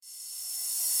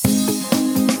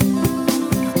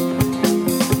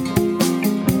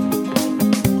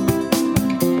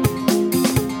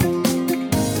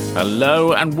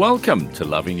Hello and welcome to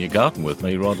Loving Your Garden with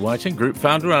me, Rod Whiting, group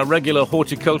founder, our regular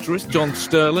horticulturist, John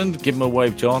Sterland. Give him a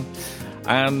wave, John.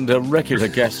 And a regular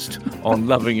guest on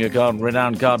Loving Your Garden,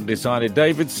 renowned garden designer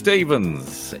David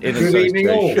Stevens, in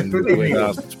association with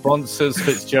our sponsors,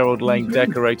 Fitzgerald Lane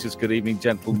Decorators. Good evening,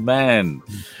 gentlemen.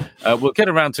 We'll get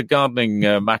around to gardening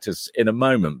matters in a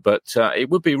moment, but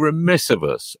it would be remiss of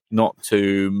us not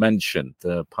to mention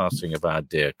the passing of our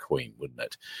dear Queen, wouldn't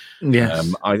it?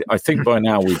 Yes. I think by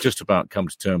now we've just about come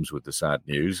to terms with the sad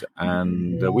news,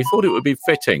 and we thought it would be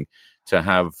fitting to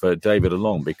have David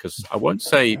along, because I won't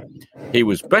say he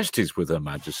was besties with Her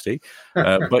Majesty,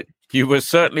 but you were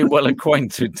certainly well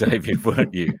acquainted, David,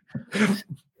 weren't you?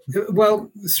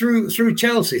 Well, through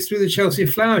Chelsea, through the Chelsea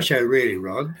Flower Show, really,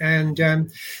 Rod. And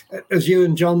as you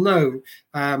and John know,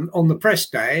 on the press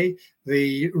day,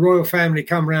 the royal family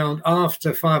come round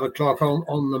after 5 o'clock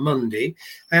on the Monday,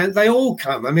 and they all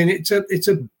come. I mean, it's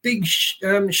a big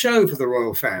show for the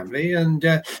royal family, and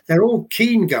they're all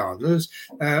keen gardeners.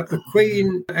 The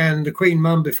Queen and the Queen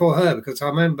Mum before her, because I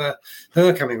remember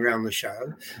her coming around the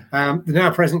show. The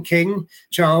now present King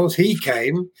Charles, he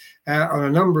came on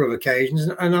a number of occasions,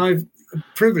 and I've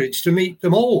privileged to meet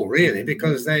them all, really,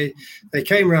 because they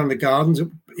came around the gardens.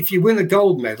 If you win a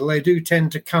gold medal, they do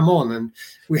tend to come on, and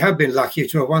we have been lucky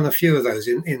to have won a few of those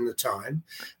in the time.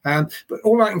 But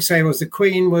all I can say was the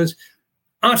Queen was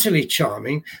utterly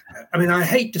charming. I mean, I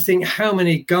hate to think how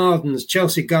many gardens,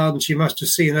 Chelsea gardens, she must have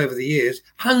seen over the years.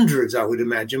 Hundreds, I would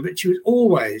imagine, but she was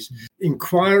always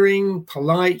inquiring,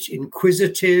 polite,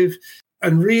 inquisitive,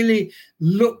 and really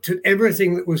looked at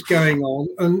everything that was going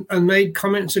on and made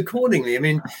comments accordingly. I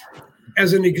mean,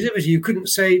 as an exhibitor, you couldn't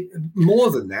say more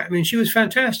than that. I mean, she was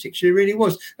fantastic. She really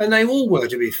was. And they all were,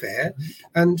 to be fair.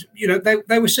 And, you know,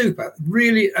 they were super,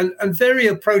 really, and very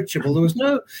approachable.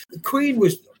 The Queen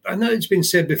was, I know it's been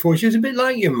said before, she was a bit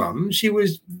like your mum. She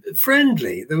was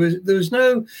friendly. There was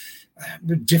no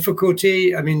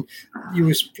difficulty. I mean,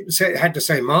 had to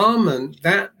say mom and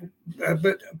that,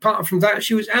 but apart from that,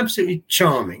 she was absolutely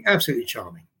charming. Absolutely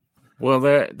charming. Well,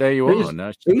 there you are.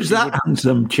 Now, who's that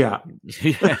handsome chap?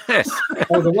 Yes.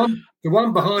 Oh, the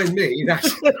one behind me.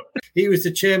 He was the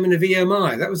chairman of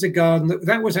EMI. That was a garden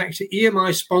that was actually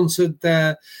EMI sponsored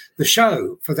the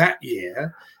show for that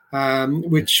year.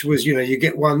 Which was, you know, you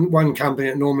get one company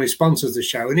that normally sponsors the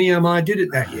show, and EMI did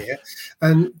it that year.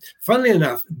 And funnily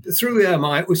enough, through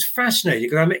EMI, it was fascinating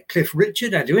because I met Cliff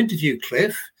Richard. I had to interview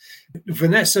Cliff.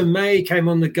 Vanessa May came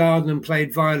on the garden and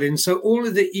played violin. So all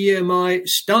of the EMI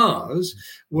stars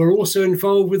were also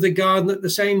involved with the garden at the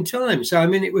same time. So, I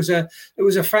mean, it was a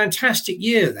fantastic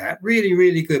year, that really,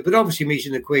 really good. But obviously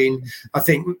meeting the Queen, I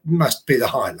think, must be the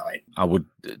highlight. I would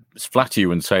flatter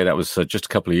you and say that was just a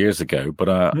couple of years ago, but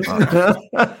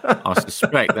I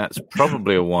suspect that's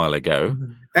probably a while ago.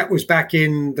 That was back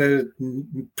in the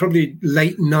probably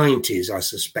late 90s, I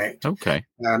suspect. Okay.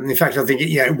 In fact, I think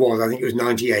it was. I think it was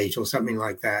 98 or something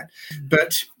like that.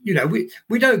 But, you know,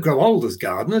 we don't grow old as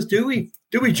gardeners, do we?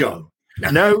 Do we, John?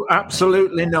 No,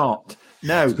 absolutely not.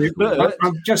 No.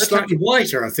 I'm just slightly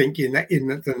whiter, I think, than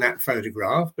that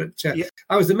photograph. But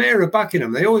I was the mayor of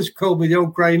Buckingham. They always called me the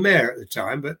old grey mare at the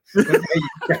time. But there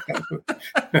you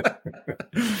go.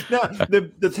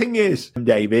 No, the thing is,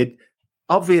 David,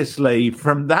 obviously,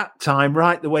 from that time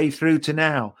right the way through to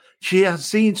now, she has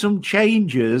seen some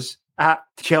changes at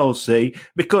Chelsea,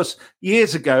 because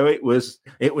years ago it was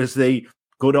the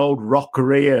good old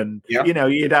rockery, and you know,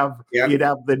 you'd have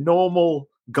the normal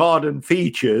garden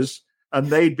features, and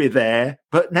they'd be there.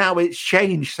 But now it's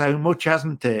changed so much,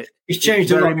 hasn't it? It's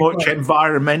changed very much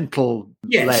environmental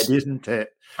led, isn't it?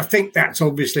 I think that's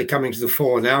obviously coming to the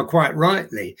fore now, quite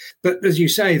rightly. But as you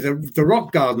say, the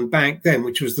rock garden back then,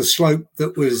 which was the slope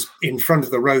that was in front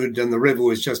of the road and the river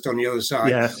was just on the other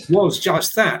side, was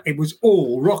just that. It was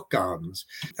all rock gardens.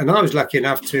 And I was lucky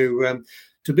enough to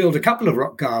build a couple of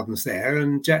rock gardens there.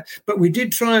 And but we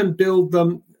did try and build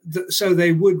them so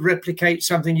they would replicate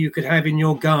something you could have in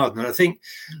your garden. And I think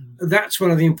that's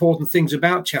one of the important things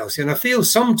about Chelsea. And I feel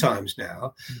sometimes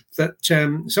now that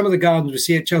some of the gardens we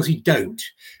see at Chelsea don't.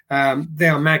 They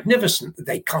are magnificent.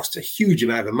 They cost a huge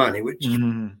amount of money, which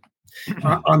I'm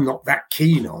not that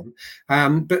keen on.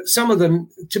 But some of them,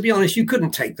 to be honest, you couldn't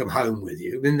take them home with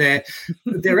you. I mean,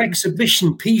 they're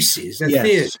exhibition pieces. They're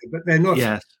theatre, but they're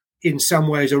not in some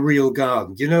ways a real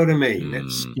garden. Do you know what I mean?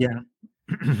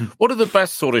 What are the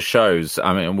best sort of shows?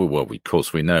 I mean, well, of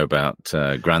course, we know about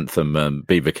Grantham and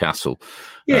Belvoir Castle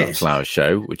Flower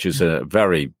Show, which is a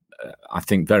very, I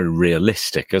think, very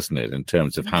realistic, isn't it, in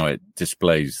terms of how it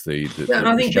displays the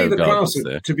I think show Belvoir gardens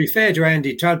Castle, there. to be fair to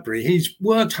Andy Tudbury, he's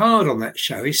worked hard on that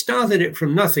show. He started it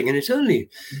from nothing, and it's only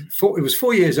it was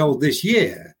 4 years old this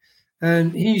year.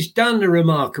 And he's done a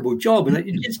remarkable job, and it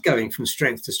is going from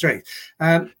strength to strength.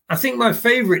 I think my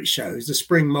favourite show is the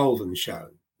Spring Malvern show.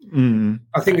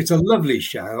 I think it's a lovely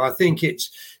show. I think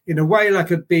it's, in a way, like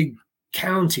a big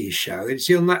county show. It's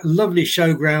on that lovely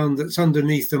showground that's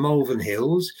underneath the Malvern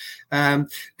Hills.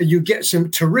 You get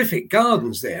some terrific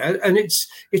gardens there, and it's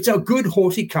a good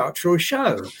horticultural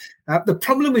show. The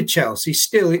problem with Chelsea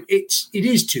still, it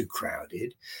is too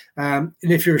crowded, and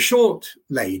if you're a short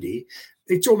lady,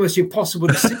 it's almost impossible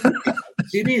to see.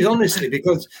 It is, honestly,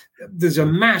 because there's a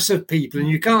mass of people and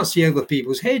you can't see over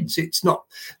people's heads. It's not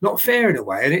fair in a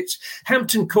way. And it's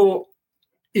Hampton Court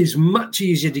is much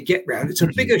easier to get round. It's a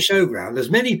bigger showground. As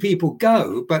many people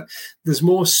go, but there's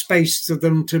more space for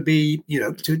them to be,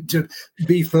 to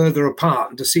be further apart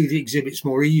and to see the exhibits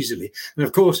more easily. And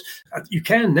of course, you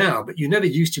can now, but you never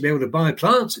used to be able to buy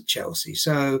plants at Chelsea.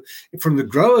 So from the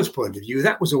grower's point of view,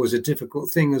 that was always a difficult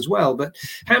thing as well. But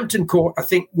Hampton Court, I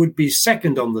think, would be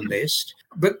second on the list.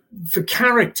 But for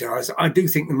character, I do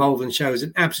think the Malvern show is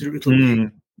an absolute little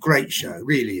great show,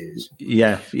 really is.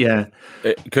 Yeah.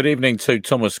 Good evening to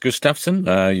Thomas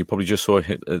Gustafsson. You probably just saw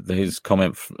his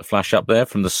comment flash up there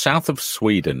from the south of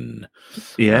Sweden.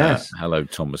 Yes. Hello,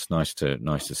 Thomas. Nice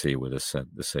to see you with us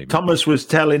this evening. Thomas was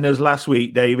telling us last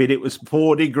week, David, it was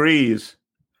 4 degrees.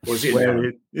 Was it?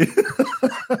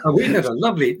 We've had a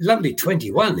lovely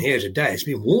 21 here today. It's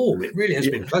been warm. It really has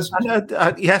been pleasant.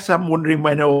 Yes, I'm wondering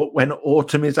when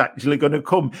autumn is actually going to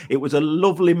come. It was a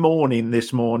lovely morning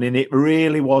this morning. It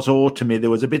really was autumny. There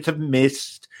was a bit of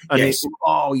mist. And yes.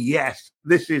 Yes,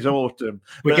 this is autumn.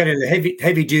 We're getting the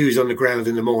heavy dews on the ground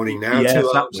in the morning now. Yes,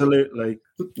 absolutely.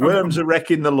 Worms are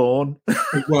wrecking the lawn.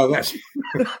 Well, that's...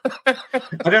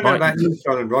 I don't know about you,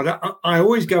 John and Rod. I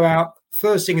always go out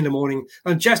first thing in the morning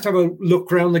and just have a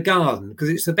look around the garden because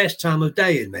it's the best time of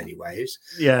day in many ways.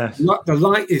 Yeah. The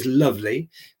light is lovely.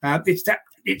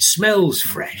 It smells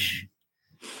fresh.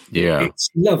 Yeah. It's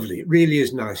lovely. It really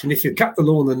is nice. And if you cut the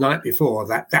lawn the night before,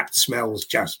 that smells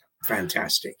just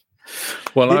fantastic.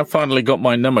 Well, I finally got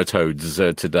my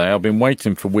nematodes today. I've been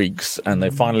waiting for weeks, and they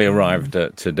finally arrived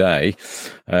today.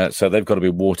 So they've got to be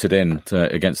watered in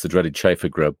against the dreaded chafer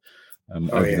grub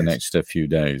over the next few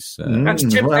days. That's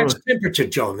temperature,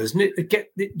 John, isn't it?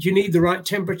 Do you need the right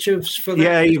temperatures for that?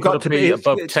 Yeah, you've got to be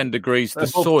above 10 degrees. The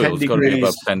soil's got to be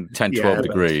above 10 12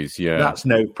 degrees. Yeah, that's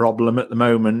no problem at the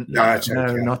moment. No,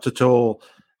 not at all.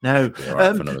 No, for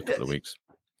another couple of weeks.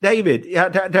 David,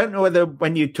 I don't know whether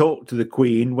when you talked to the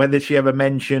Queen, whether she ever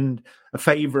mentioned a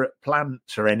favourite plant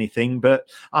or anything, but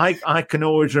I can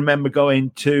always remember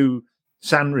going to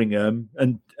Sandringham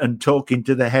and talking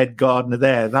to the head gardener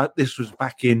there. This was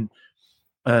back in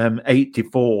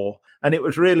 84, and it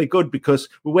was really good because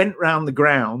we went round the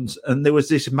grounds and there was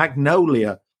this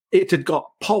magnolia. It had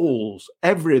got poles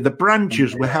everywhere. The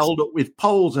branches were held up with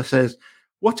poles. I says,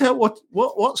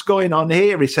 What's going on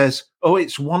here? He says,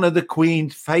 it's one of the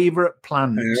Queen's favourite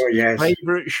plants,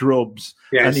 favourite shrubs.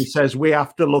 Yes. And he says, we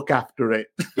have to look after it.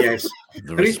 Yes.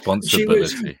 The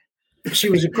responsibility.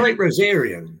 She was a great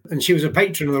rosarian, and she was a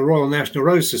patron of the Royal National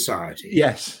Rose Society.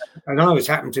 Yes. And I always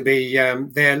happened to be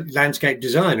their landscape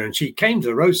designer, and she came to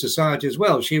the Rose Society as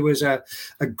well. She was a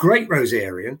great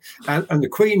rosarian, and the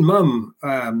Queen Mum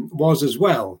was as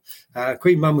well.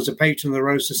 Queen Mum was a patron of the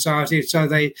Rose Society, so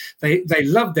they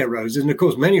loved their roses. And, of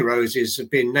course, many roses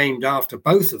have been named after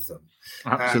both of them.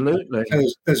 Absolutely.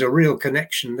 There's a real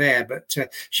connection there. But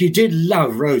she did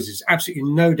love roses,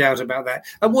 absolutely no doubt about that.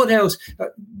 And what else?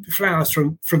 Flowers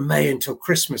from May until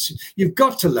Christmas. You've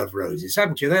got to love roses,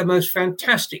 haven't you? They're most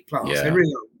fantastic plants. Yeah. They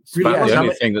really are. The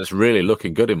only thing that's really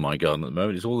looking good in my garden at the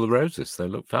moment is all the roses. They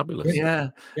look fabulous. Yeah.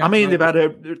 I mean, they've had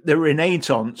the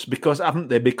Renaissance haven't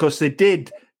they? Because they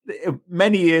did.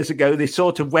 Many years ago, they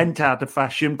sort of went out of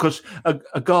fashion because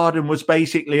a garden was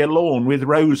basically a lawn with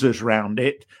roses round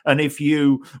it. And if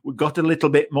you got a little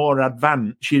bit more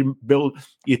advanced, you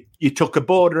took a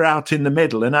border out in the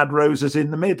middle and had roses in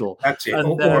the middle. That's it.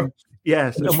 And,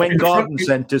 yes. And when garden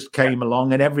centres came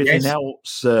along and everything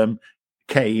else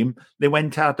came, they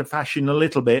went out of fashion a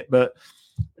little bit. But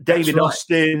David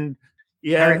Austin...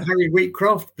 Yeah, Harry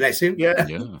Wheatcroft, bless him. Yeah.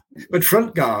 But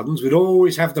front gardens would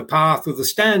always have the path with the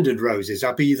standard roses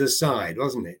up either side,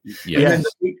 wasn't it? Yes. And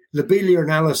then Lobelia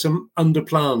and Alyssum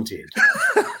underplanted.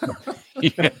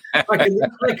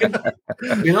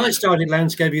 I started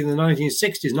landscaping in the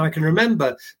 1960s, and I can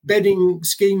remember bedding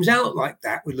schemes out like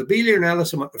that with Lobelia and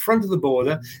Alyssum at the front of the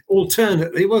border,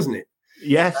 alternately, wasn't it?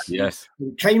 Yes.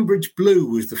 And Cambridge Blue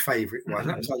was the favourite one.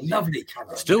 That was a lovely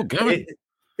colour. Still going.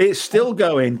 It's still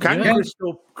going.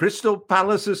 Crystal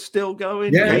Palace is still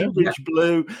going. Cambridge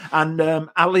Blue and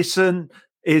Allison.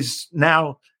 is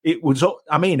now, it was,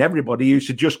 I mean, everybody used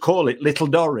to just call it Little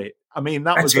Dorrit. I mean,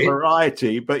 that was a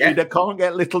variety, but you can't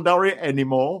get Little Dorrit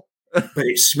anymore. But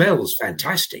it smells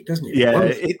fantastic, doesn't it? Yeah,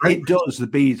 it does. The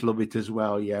bees love it as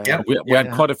well. Yeah, we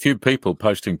had quite a few people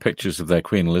posting pictures of their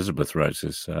Queen Elizabeth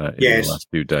roses in the last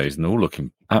few days, and they're all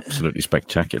looking absolutely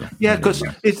spectacular. Yeah, because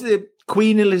it's the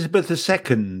Queen Elizabeth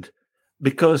II,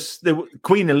 because the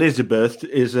Queen Elizabeth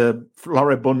is a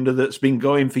floribunda that's been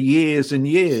going for years and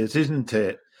years, isn't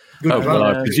it? Well,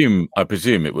 I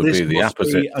presume it would be the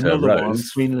opposite. Another rose. one,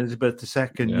 Queen Elizabeth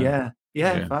II.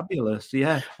 Yeah, fabulous.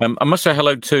 Yeah. I must say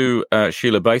hello to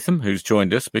Sheila Batham, who's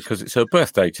joined us because it's her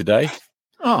birthday today.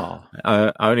 Oh,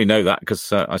 I only know that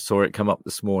because I saw it come up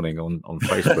this morning on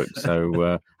Facebook.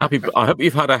 So happy! I hope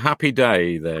you've had a happy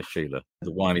day there, Sheila.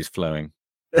 The wine is flowing.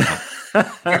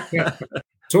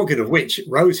 Talking of which,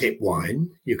 rosehip wine,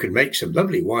 you can make some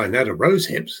lovely wine out of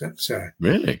rosehips. That's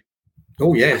really.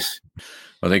 Oh yes.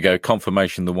 Well, there you go.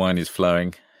 Confirmation the wine is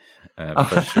flowing.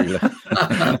 For Sheila.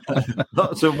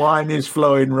 Lots of wine is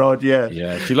flowing, Rod.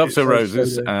 Yeah, she loves her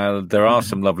roses. There are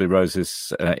some lovely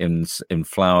roses in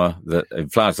flowers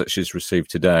that she's received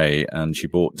today, and she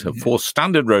bought 4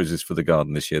 standard roses for the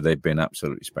garden this year. They've been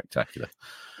absolutely spectacular.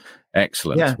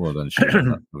 Excellent. Yeah. Well done, Sheila.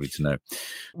 That's lovely to know.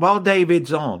 While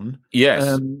David's on, yes,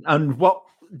 and what,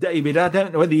 David, I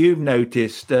don't know whether you've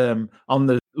noticed on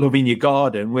the Loving Your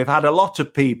Garden, we've had a lot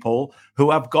of people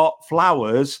who have got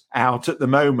flowers out at the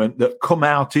moment that come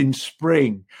out in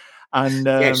spring. And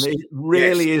it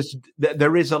really is,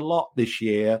 there is a lot this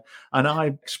year. And I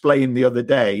explained the other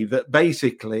day that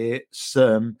basically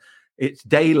it's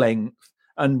day length.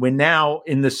 And we're now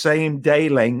in the same day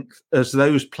length as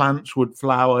those plants would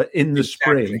flower in the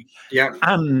spring. Yeah.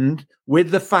 And with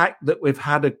the fact that we've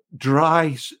had a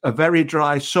very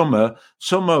dry summer,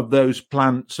 some of those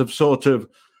plants have sort of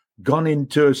gone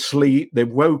into sleep. They've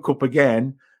woke up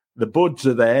again. The buds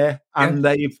are there and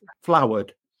they've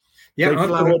flowered. Yeah, they've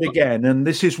flowered again. And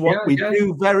this is what we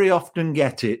do very often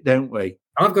get it, don't we?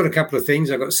 I've got a couple of things.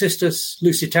 I've got Cistus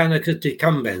lusitanica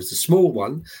decumbens, the small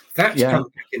one. That's come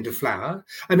back into flower.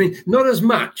 I mean, not as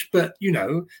much, but,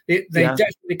 they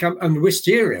definitely come. And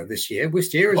wisteria this year.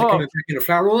 Wisterias are coming back into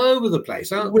flower all over the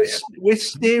place, aren't they?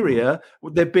 Wisteria,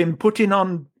 they've been putting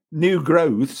on new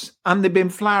growths and they've been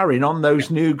flowering on those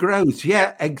new growths.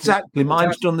 Yeah, exactly.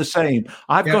 Mine's done the same.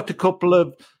 I've got a couple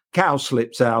of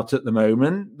cowslips out at the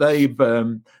moment. They've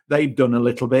done a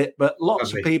little bit, but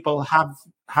lots of people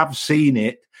have seen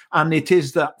it, and it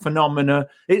is that phenomena.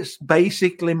 It's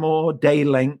basically more day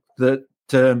length that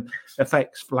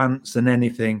affects plants than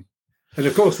anything. And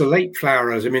of course, the late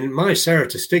flowers. I mean, my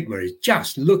ceratostigma is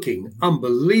just looking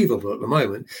unbelievable at the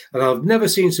moment, and I've never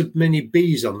seen so many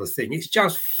bees on the thing. It's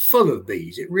just full of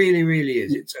bees. It really, really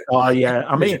is.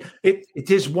 I mean, it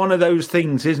is one of those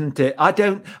things, isn't it? I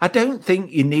don't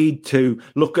think you need to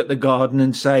look at the garden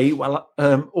and say, well,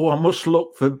 I must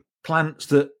look for plants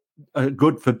that are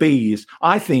good for bees.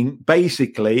 I think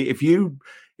basically, if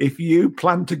you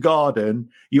plant a garden,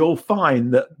 you'll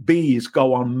find that bees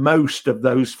go on most of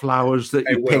those flowers that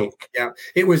you pick. Yeah,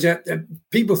 it was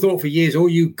people thought for years,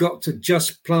 you've got to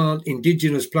just plant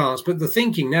indigenous plants. But the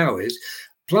thinking now is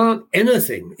plant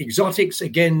anything, exotics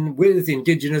again with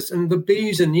indigenous, and the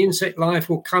bees and the insect life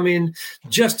will come in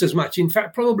just as much. In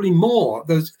fact, probably more.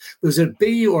 There's a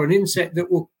bee or an insect that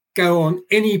will go on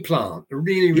any plant. It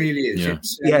really, really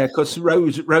is. Because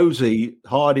Rosie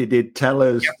Hardy did tell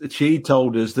us, she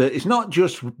told us that it's not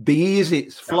just bees,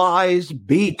 it's flies,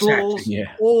 beetles,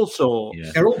 all sorts.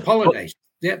 Yeah. They're all pollinators.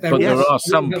 But there are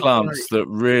some plants that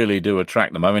really do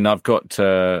attract them. I mean, I've got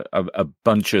a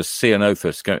bunch of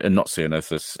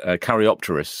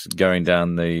Caryopteris going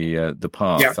down the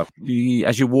path. Yeah.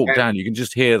 As you walk down, you can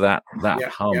just hear that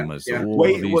hum as all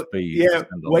these bees.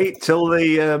 Wait till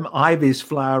the ivy's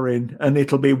flowering, and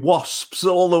it'll be wasps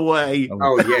all the way.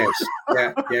 Oh yes,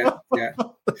 yeah.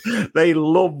 They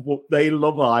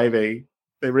love ivy.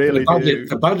 They really do.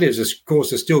 The buddleias, of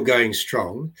course, are still going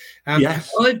strong.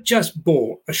 I've just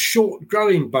bought a short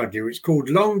growing buddleia. It's called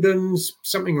Longdon's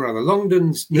something or other.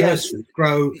 Longdon's Nursery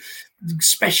grow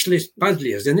specialist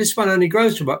buddleias, and this one only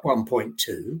grows to about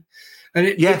 1.2. And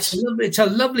it's a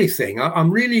lovely thing.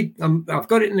 I've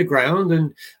got it in the ground,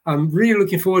 and I'm really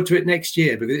looking forward to it next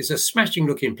year because it's a smashing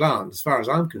looking plant as far as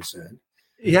I'm concerned.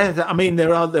 Yeah, I mean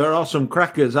there are some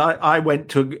crackers. I went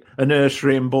to a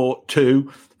nursery and bought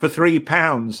 2 for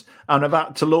 £3, and I've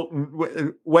had to look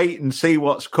and wait and see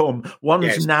what's come.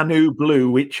 One's Nanu Blue,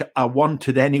 which I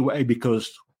wanted anyway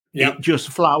because it just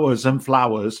flowers and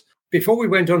flowers. Before we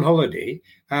went on holiday,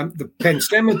 the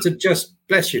penstemons had just,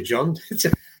 bless you, John,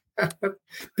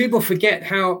 People forget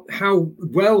how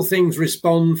well things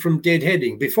respond from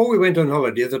deadheading. Before we went on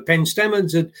holiday, the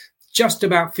penstemons had just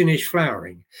about finished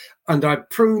flowering, and I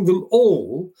pruned them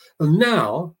all, and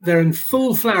now they're in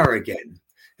full flower again.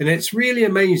 And it's really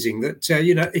amazing that,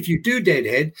 if you do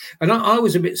deadhead, and I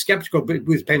was a bit skeptical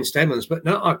with penstemons, but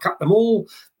no, I cut them all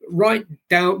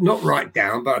not right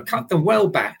down, but I cut them well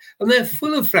back, and they're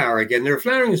full of flower again. They're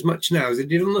flowering as much now as they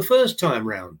did on the first time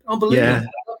round. Unbelievable.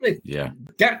 Yeah.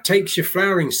 That takes your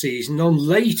flowering season on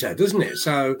later, doesn't it?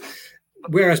 So,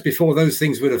 whereas before those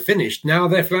things would have finished, now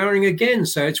they're flowering again.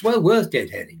 So it's well worth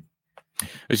deadheading.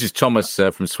 This is Thomas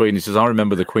from Sweden. He says, I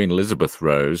remember the Queen Elizabeth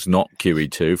rose, not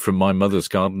QE2, from my mother's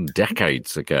garden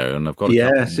decades ago. And I've got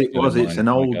Yes, it was. It's an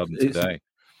old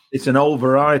it's an old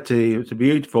variety. It's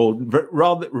beautiful,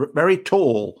 rather very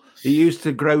tall. It used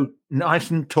to grow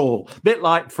nice and tall, a bit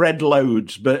like Fred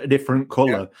Loads, but a different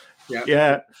colour.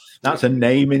 Yeah. That's a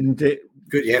name, isn't it?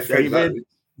 Good, yeah, Fred Loads.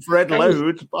 Fred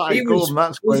Loads,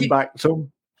 that's going back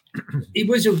some.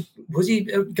 Was he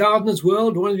a Gardener's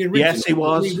World? One of the original? Yes, he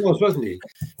was. He was, wasn't he?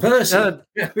 Percy.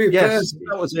 Yes, Percy.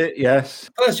 That was it. Yes,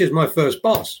 Percy was my first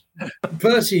boss.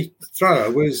 Percy Thrower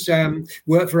was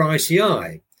worked for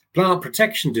ICI, Plant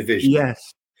Protection Division.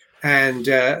 Yes, and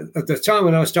at the time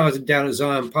when I started down at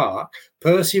Zion Park,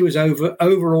 Percy was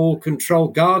overall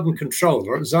garden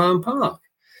controller at Zion Park,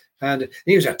 and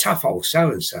he was a tough old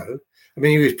so-and-so. I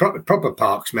mean, he was proper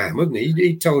parks man, wasn't he?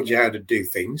 He told you how to do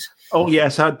things. Oh,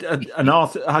 yes. And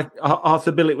Arthur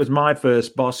Billett was my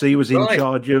first boss. He was in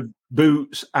charge of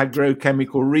Boots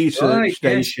Agrochemical Research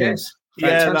Station. Yes.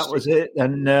 Yeah, that was it.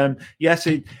 And yes,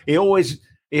 he always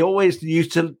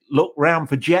used to look round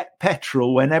for jet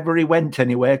petrol whenever he went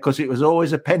anywhere, because it was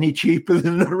always a penny cheaper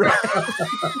than the rest.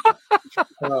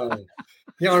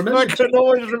 Yeah, I remember. I can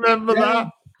always remember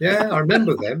that. Yeah, I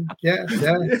remember them. Yeah.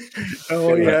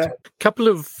 Oh, yeah. A couple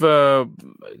of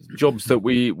jobs that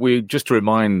we just to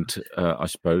remind, I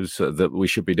suppose, that we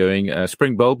should be doing.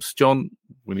 Spring bulbs, John.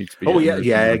 We need to be. Oh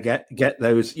yeah. Get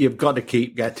those. You've got to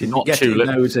keep getting tulips,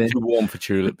 those in. Too warm for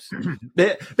tulips.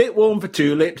 bit warm for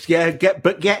tulips. Yeah, get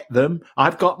them.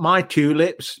 I've got my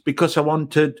tulips because I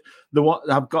wanted the one.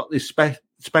 I've got this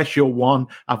special one.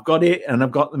 I've got it, and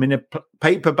I've got them in a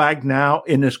paper bag now,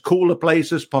 in as cool a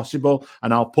place as possible,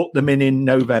 and I'll put them in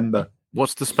November.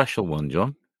 What's the special one,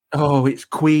 John? Oh, it's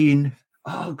Queen.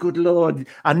 Oh, good Lord.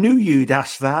 I knew you'd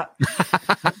ask that.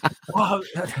 Oh,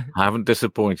 I haven't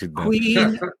disappointed them.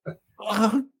 Queen.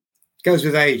 Goes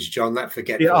with age, John, that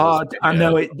forgetfulness. Yeah, I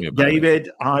know it,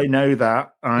 David. I know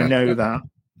that.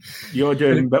 You're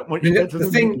doing, but the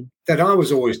thing that I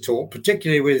was always taught,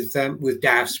 particularly with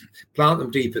daffs, plant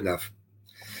them deep enough.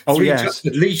 Oh, yes.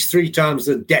 At least 3 times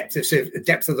the depth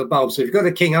of the bulb. So if you've got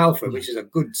a King Alpha, which is a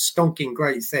good, stonking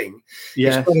great thing,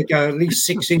 it's got to go at least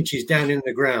 6 inches down in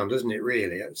the ground, doesn't it,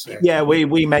 really?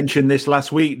 We mentioned this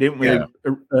last week, didn't we,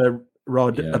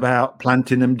 Rod, about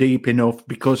planting them deep enough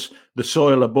because the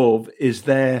soil above is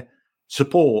their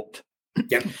support.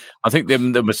 Yeah, I think the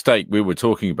mistake we were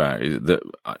talking about that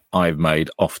I've made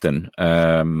often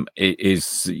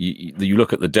is you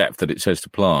look at the depth that it says to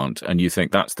plant, and you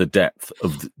think that's the depth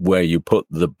of where you put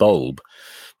the bulb,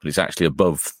 but it's actually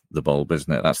above the bulb,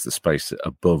 isn't it? That's the space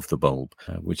above the bulb,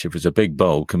 which if it's a big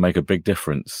bulb can make a big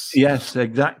difference. Yes,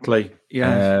 exactly.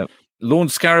 Yeah. Lawn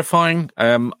scarifying,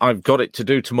 I've got it to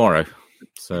do tomorrow.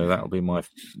 So that'll be one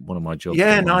of my jobs.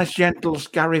 Yeah, nice gentle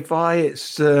scarify.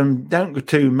 It's don't go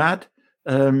too mad.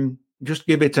 Just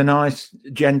give it a nice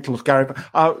gentle scarify.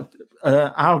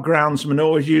 Our groundsman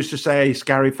always used to say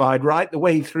scarified right the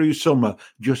way through summer,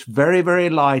 just very,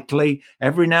 very lightly.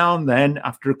 Every now and then,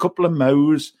 after a couple of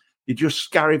mows, you just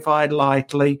scarified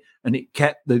lightly, and it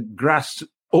kept the grass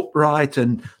upright.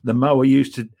 And the mower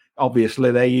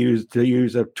they used to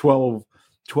use a 12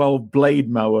 blade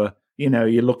mower. You know,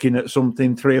 you're looking at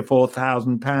something £3,000 or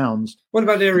 £4,000. What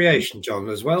about aeration, John,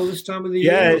 as well, this time of the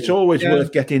year? Yeah, it's always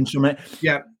worth getting some.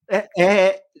 Yeah.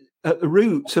 Air at the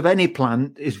roots of any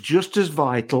plant is just as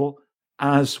vital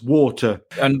as water.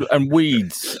 And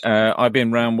weeds. I've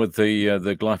been round with the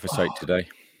glyphosate today.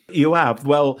 You have?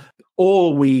 Well,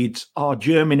 all weeds are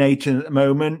germinating at the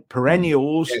moment.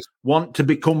 Perennials want to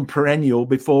become perennial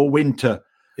before winter.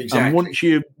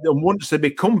 Exactly. And once they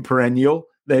become perennial,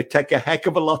 they take a heck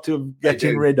of a lot of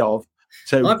getting rid of.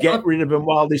 So get rid of them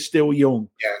while they're still young.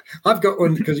 Yeah, I've got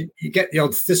one because you get the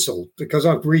odd thistle, because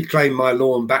I've reclaimed my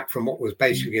lawn back from what was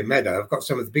basically a meadow. I've got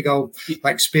some of the big old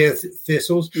spear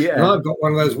thistles. Yeah. And I've got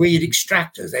one of those weed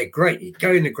extractors. They're great. You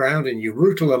go in the ground and you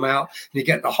rootle them out and you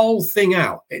get the whole thing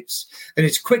out. It's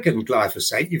quicker than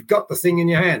glyphosate. You've got the thing in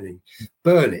your hand and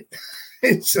burn it.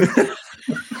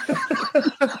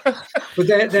 But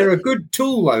But they're a good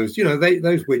tool. Those,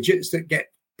 those widgets that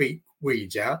beat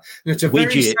weeds out, and it's a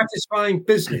very satisfying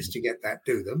business to get that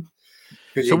to them.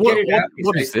 So what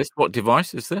is this? What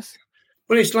device is this?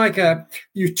 Well, it's like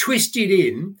you twist it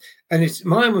in, and it's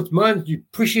mine. You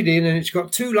push it in, and it's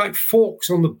got two like forks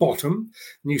on the bottom,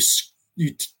 and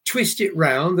you twist it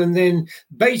round, and then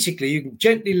basically you can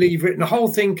gently lever it, and the whole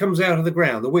thing comes out of the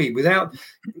ground, the weed, without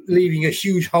leaving a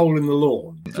huge hole in the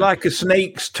lawn. It's like a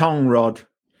snake's tongue rod.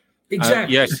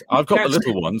 Exactly. Yes, I've got the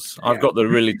little ones. I've got the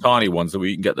really tiny ones that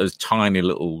we can get those tiny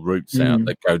little roots out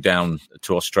that go down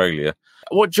to Australia.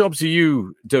 What jobs are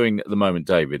you doing at the moment,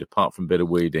 David, apart from a bit of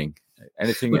weeding?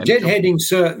 Anything? Well, deadheading,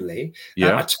 certainly.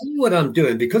 Yeah. I tell you what I'm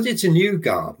doing, because it's a new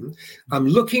garden. I'm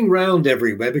looking round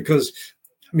everywhere because,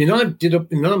 we're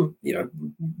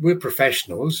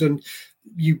professionals, and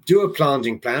you do a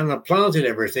planting plan, and I planted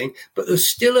everything, but there's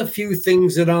still a few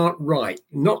things that aren't right,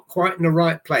 not quite in the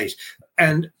right place.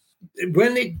 And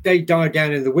when they die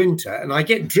down in the winter and I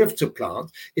get drifter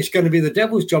plants, it's going to be the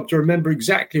devil's job to remember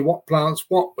exactly what plants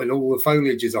what when all the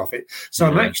foliage is off it. So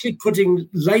I'm actually putting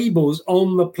labels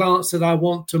on the plants that I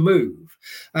want to move,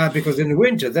 because in the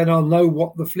winter, then I'll know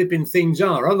what the flipping things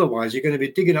are. Otherwise, you're going to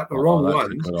be digging up the wrong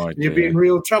ones and you'll be in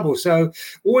real trouble. So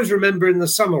always remember in the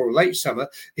summer or late summer,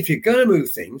 if you're going to move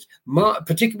things,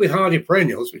 particularly with hardy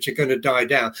perennials, which are going to die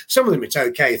down, some of them it's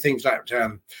okay. Things like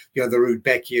the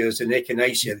Rudbeckias and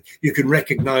Echinacea, you can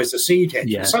recognize the seed heads.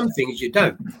 Yes. Some things you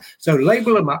don't. So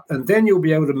label them up, and then you'll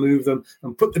be able to move them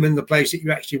and put them in the place that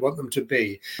you actually want them to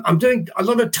be. I'm doing a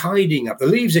lot of tidying up. The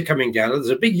leaves are coming down. There's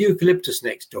a big eucalyptus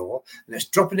next door, and it's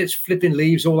dropping its flipping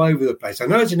leaves all over the place. I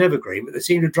know it's an evergreen, but they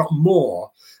seem to drop more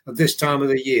at this time of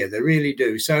the year. They really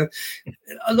do. So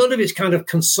a lot of it's kind of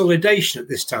consolidation at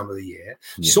this time of the year,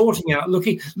 sorting out,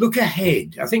 look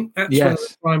ahead. I think that's one of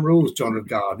the prime rules, John, of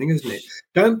gardening, isn't it?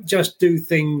 Don't just do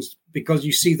things because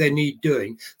you see they need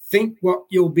doing. Think what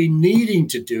you'll be needing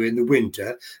to do in the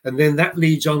winter, and then that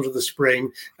leads on to the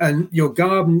spring. And your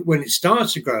garden, when it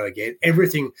starts to grow again,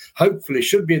 everything hopefully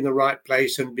should be in the right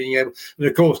place and being able. And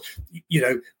of course,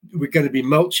 we're going to be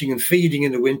mulching and feeding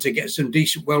in the winter, get some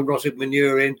decent, well-rotted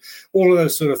manure in, all of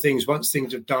those sort of things. Once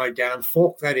things have died down,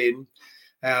 fork that in.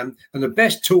 And the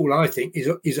best tool, I think,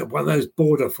 is one of those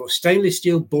border forks, stainless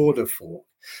steel border fork,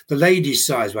 the ladies'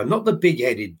 size one, not the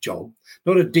big-headed job,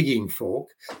 not a digging fork,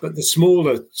 but the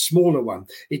smaller one.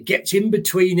 It gets in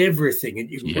between everything, and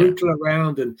you can rootle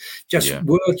around and just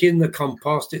work in the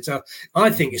compost. I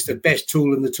think it's the best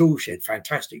tool in the tool shed.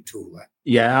 Fantastic tool, that.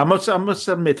 Yeah, I must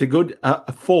admit, a good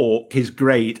fork is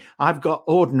great. I've got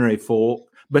ordinary fork,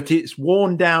 but it's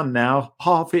worn down now,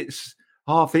 half its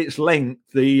length.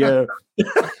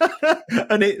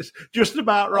 And it's just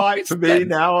about right for me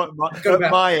now. At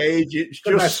my age, it's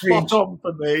just spot on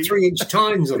for me. 3-inch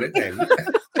tines on it then.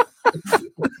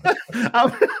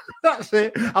 That's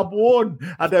it. I've worn,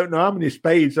 I don't know how many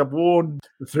spades. I've worn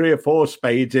 3 or 4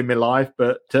 spades in my life,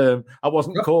 but I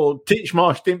wasn't called.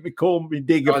 Titchmarsh didn't call me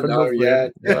digger for nothing. Yeah,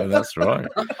 that's right.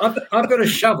 I've got a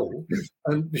shovel,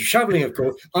 and the shoveling, of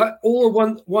course, all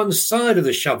one side of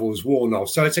the shovel's worn off,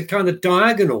 so it's a kind of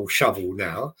diagonal shovel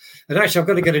now. And actually, I've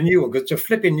got to get a new one because it's a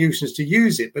flipping nuisance to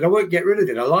use it, but I won't get rid of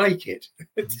it. I like it.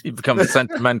 You become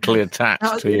sentimentally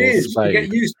attached to your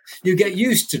spade. You get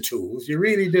used to tools. You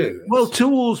really do. Well,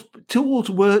 tools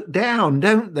work down,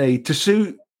 don't they, to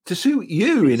suit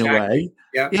you in a way.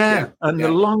 Yeah. And the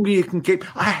longer you can keep,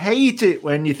 I hate it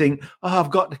when you think,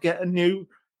 I've got to get a new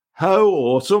hoe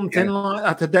or something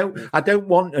like that. I don't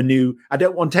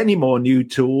want any more new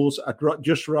tools. I'd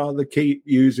just rather keep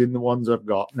using the ones I've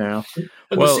got now.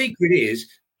 And the secret is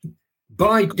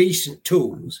buy decent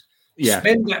tools.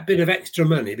 Spend that bit of extra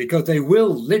money because they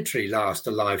will literally last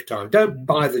a lifetime. Don't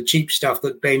buy the cheap stuff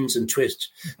that bends and twists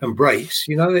and breaks.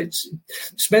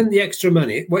 Spend the extra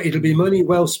money. It'll be money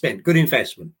well spent. Good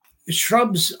investment.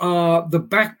 Shrubs are the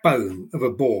backbone of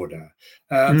a border.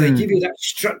 They give you that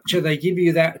structure. They give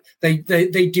you that. They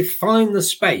define the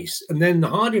space, and then the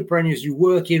hardy perennials you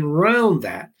work in round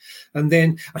that. And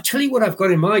then I tell you what I've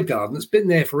got in my garden that's been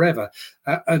there forever.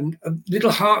 And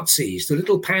little heartsease, the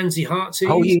little pansy heartsease.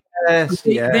 Oh, yes,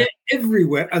 They're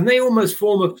everywhere, and they almost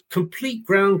form a complete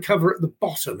ground cover at the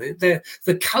bottom.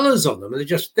 The colours on them, and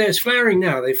they're flowering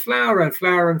now. They flower and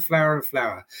flower and flower and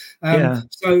flower.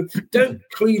 So don't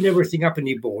clean everything up in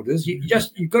your borders. You've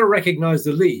got to recognise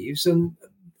the leaves, and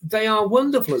they are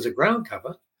wonderful as a ground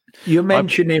cover. You're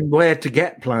mentioning where to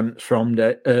get plants from,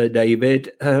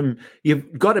 David.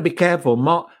 You've got to be careful.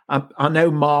 Mark, I know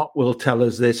Mark will tell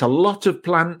us this. A lot of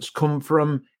plants come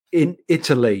from in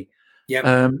Italy. Yep.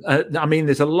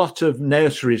 There's a lot of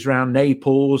nurseries around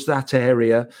Naples, that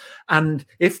area. And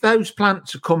if those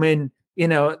plants are coming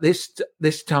at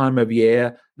this time of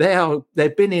year,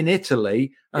 they've been in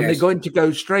Italy and they're going to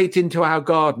go straight into our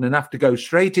garden and have to go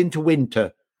straight into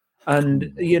winter.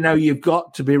 And, you've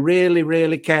got to be really,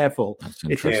 really careful. That's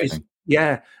interesting.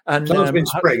 And plant them in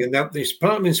spring, and plant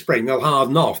them in spring, they'll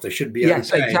harden off. They should be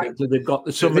yes, okay. exactly. They've got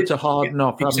the summer to harden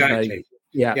off, haven't they?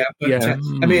 Yeah.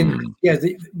 I mean,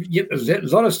 a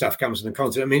lot of stuff comes from the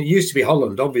continent. I mean, it used to be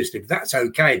Holland, obviously, but that's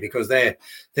okay because their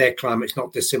climate's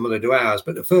not dissimilar to ours.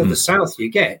 But the further south you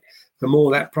get, the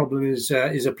more that problem is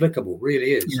applicable.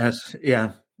 Really is. Yes.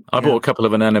 Yeah. I bought a couple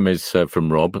of anemones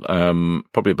from Rob,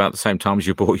 probably about the same time as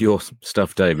you bought your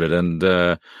stuff, David,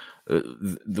 and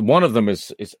one of them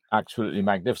is absolutely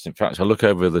magnificent. In fact, I look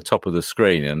over the top of the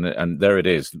screen, and there it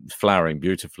is, flowering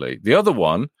beautifully. The other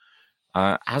one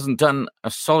hasn't done a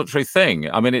solitary thing.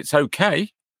 I mean, it's okay,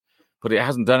 but it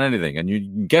hasn't done anything. And you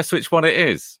can guess which one it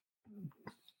is.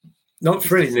 Not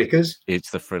Frilly Knickers. It's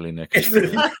the Frilly Knickers.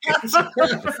 It's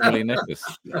the Frilly Knickers.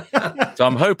 So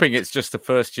I'm hoping it's just the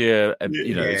first year.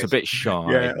 It's a bit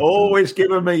shy. Yeah, always give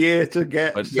them a year to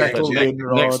get settled in.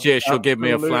 Next year she'll give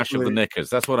me a flash of the knickers.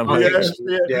 That's what I'm hoping.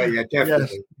 Yeah,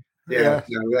 definitely. Yeah.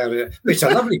 It's a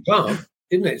lovely plant,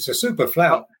 isn't it? It's a super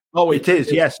flower. Oh, it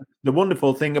is. Yes. The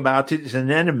wonderful thing about it's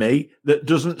an enemy that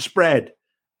doesn't spread.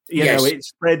 It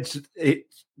spreads. It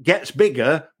gets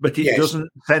bigger, but it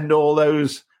doesn't send all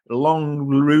those long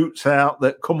roots out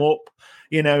that come up,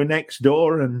 next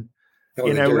door and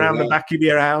around the back of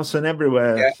your house and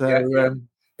everywhere.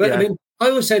 But I mean, I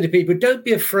always say to people, don't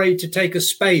be afraid to take a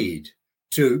spade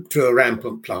to a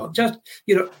rampant plant. Just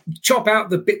chop out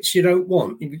the bits you don't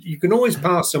want. You can always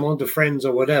pass them on to friends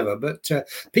or whatever, but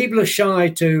people are shy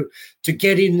to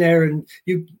get in there and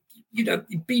you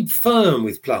be firm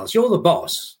with plants. You're the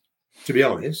boss, to be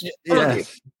honest.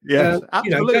 Yes,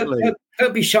 absolutely.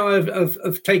 Don't be shy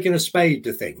of taking a spade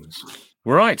to things.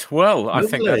 Right. Well, I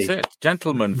think that's it.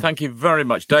 Gentlemen, thank you very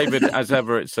much. David, as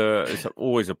ever, it's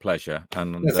always a pleasure.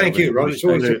 And thank you, Ron. It's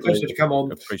always a pleasure to come on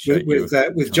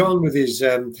with John with his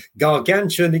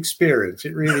gargantuan experience.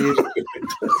 It really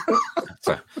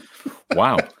is.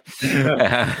 Wow.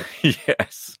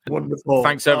 Yes. Wonderful.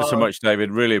 Thanks ever so much, David.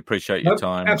 Really appreciate your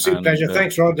time. Absolute pleasure.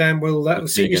 Thanks, Rod. And we'll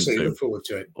see you soon. Look forward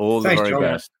to it. All the very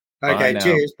best. Okay,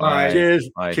 cheers. Bye.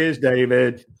 Cheers,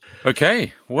 David.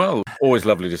 Okay, well, always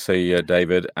lovely to see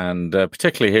David, and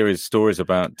particularly hear his stories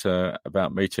about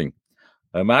meeting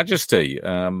Her Majesty.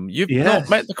 You've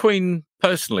not met the Queen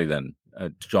personally, then,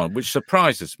 John, which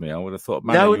surprises me. I would have thought.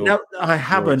 No, I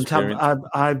haven't.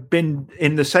 I've been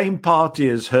in the same party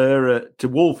as her at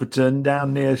Wolferton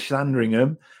down near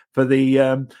Sandringham for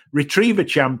the Retriever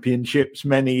Championships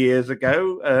many years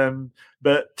ago.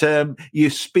 But you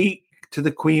speak to the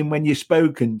Queen when you're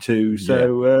spoken to.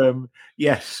 So,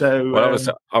 yes. So, well,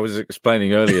 I was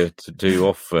explaining earlier to do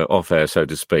off air, so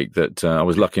to speak, that I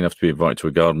was lucky enough to be invited to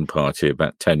a garden party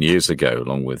about 10 years ago,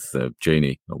 along with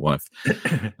Jeannie, my wife.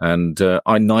 And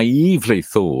I naively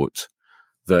thought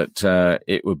that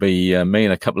it would be me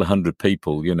and a couple of hundred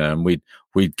people, and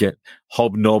we'd get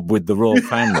hobnob with the royal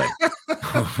family.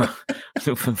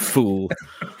 Fool.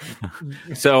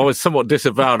 So I was somewhat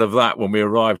disavowed of that when we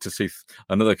arrived to see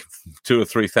another 2,000 or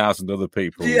 3,000 other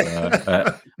people.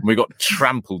 We got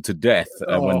trampled to death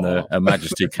when Her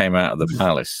Majesty came out of the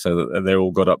palace, so that they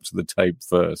all got up to the tape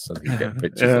first so they could get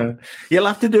pictures. You'll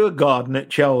have to do a garden at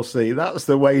Chelsea. That's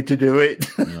the way to do it.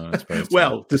 No,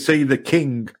 well, to see the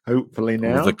King, hopefully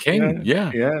now. The King,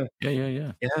 yeah.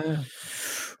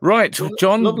 Right,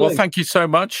 John. Lovely. Well, thank you so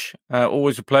much.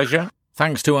 Always a pleasure.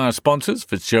 Thanks to our sponsors,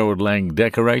 Fitzgerald Laying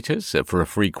Decorators. For a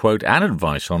free quote and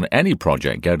advice on any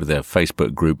project, go to their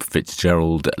Facebook group,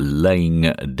 Fitzgerald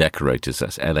Laying Decorators.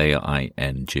 That's Laing.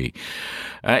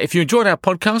 If you enjoyed our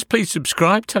podcast, please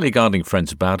subscribe, tell your gardening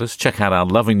friends about us, check out our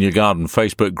Loving Your Garden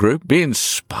Facebook group, be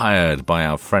inspired by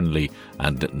our friendly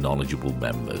and knowledgeable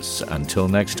members. Until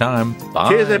next time, bye.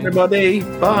 Cheers, everybody.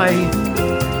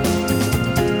 Bye.